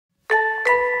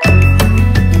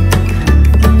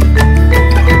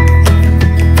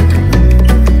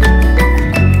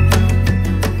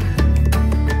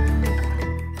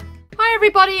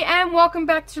welcome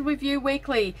back to Review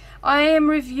Weekly. I am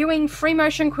reviewing Free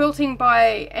Motion Quilting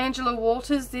by Angela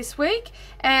Walters this week,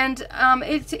 and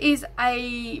it is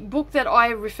a book that I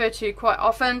refer to quite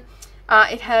often.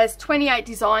 It has 28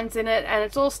 designs in it, and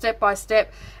it's all step by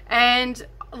step, and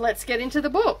let's get into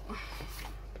the book.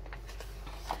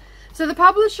 So the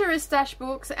publisher is Stash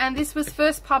Books, and this was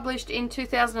first published in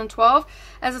 2012.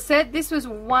 As I said, this was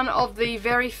one of the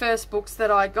very first books that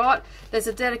I got. There's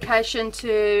a dedication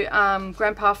to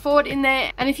Grandpa Ford in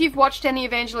there, and if you've watched any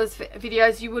of Angela's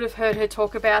videos, you would have heard her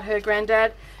talk about her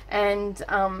granddad and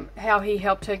how he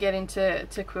helped her get into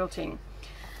quilting.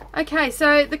 Okay,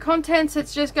 so the contents, it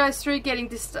just goes through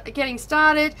getting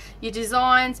started, your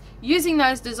designs, using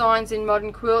those designs in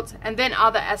modern quilts, and then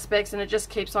other aspects, and it just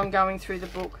keeps on going through the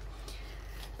book.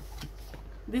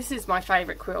 This is my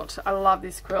favorite quilt. I love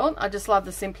this quilt. I just love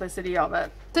the simplicity of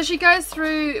it. So she goes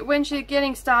through, when she's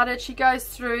getting started, she goes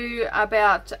through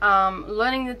about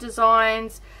learning the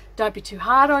designs. Don't be too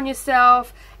hard on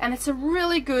yourself, and it's a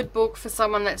really good book for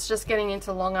someone that's just getting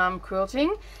into long arm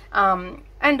quilting,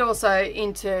 and also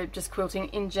into just quilting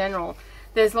in general.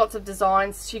 There's lots of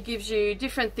designs. She gives you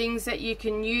different things that you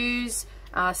can use,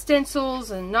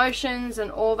 stencils and notions and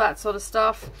all that sort of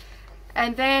stuff.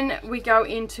 And then we go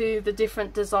into the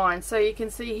different designs. So you can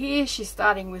see here she's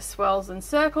starting with swirls and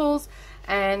circles,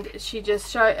 and she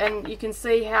just and you can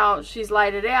see how she's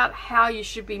laid it out, how you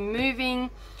should be moving,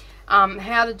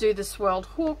 how to do the swirled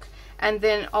hook, and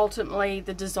then ultimately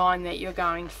the design that you're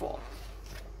going for.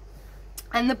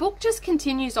 And the book just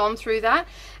continues on through that,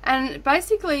 and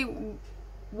basically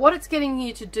what it's getting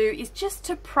you to do is just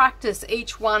to practice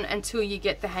each one until you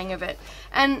get the hang of it.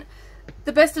 And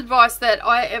the best advice that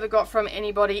I ever got from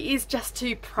anybody is just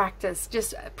to practice.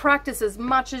 Just practice as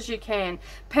much as you can.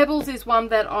 Pebbles is one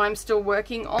that I'm still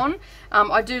working on.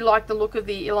 I do like the look of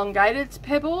the elongated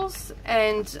pebbles,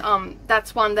 and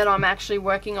that's one that I'm actually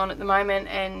working on at the moment,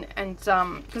 and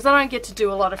because I don't get to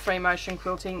do a lot of free motion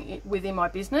quilting within my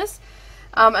business.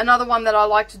 Another one that I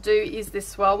like to do is this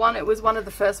swirl one. It was one of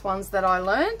the first ones that I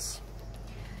learnt.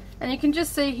 And you can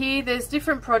just see here there's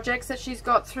different projects that she's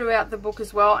got throughout the book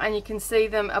as well, and you can see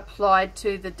them applied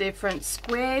to the different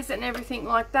squares and everything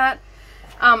like that.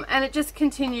 And it just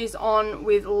continues on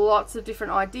with lots of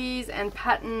different ideas and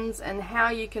patterns and how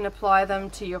you can apply them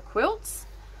to your quilts.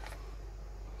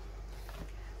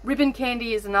 Ribbon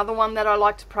candy is another one that I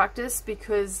like to practice,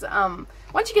 because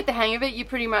once you get the hang of it, you're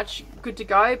pretty much good to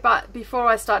go. But before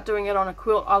I start doing it on a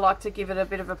quilt, I like to give it a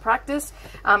bit of a practice,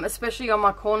 especially on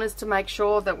my corners, to make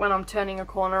sure that when I'm turning a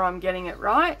corner, I'm getting it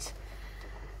right.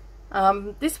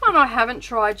 This one I haven't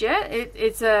tried yet.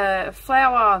 It's a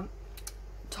flower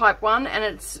type one, and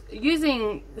it's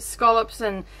using scallops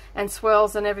and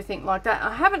swirls and everything like that.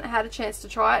 I haven't had a chance to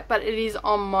try it, but it is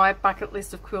on my bucket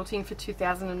list of quilting for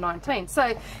 2019,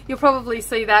 so you'll probably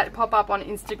see that pop up on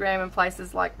Instagram and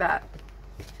places like that.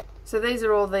 So these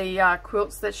are all the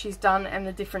quilts that she's done and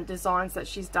the different designs that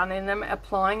she's done in them,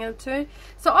 applying it to.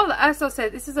 So as I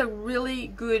said, this is a really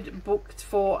good book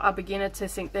for a beginner to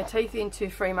sink their teeth into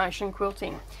free motion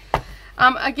quilting.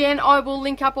 Again, I will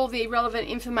link up all the relevant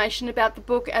information about the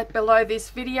book below this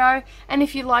video, and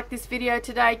if you like this video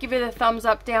today, give it a thumbs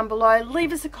up down below,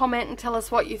 leave us a comment and tell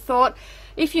us what you thought.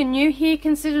 If you're new here,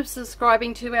 consider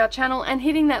subscribing to our channel and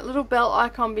hitting that little bell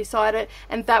icon beside it,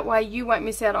 and that way you won't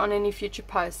miss out on any future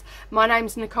posts. My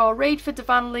name's Nicole Reid for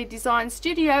Dravanalee Designs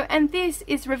Studio, and this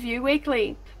is Review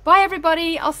Weekly. Bye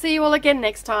everybody, I'll see you all again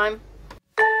next time.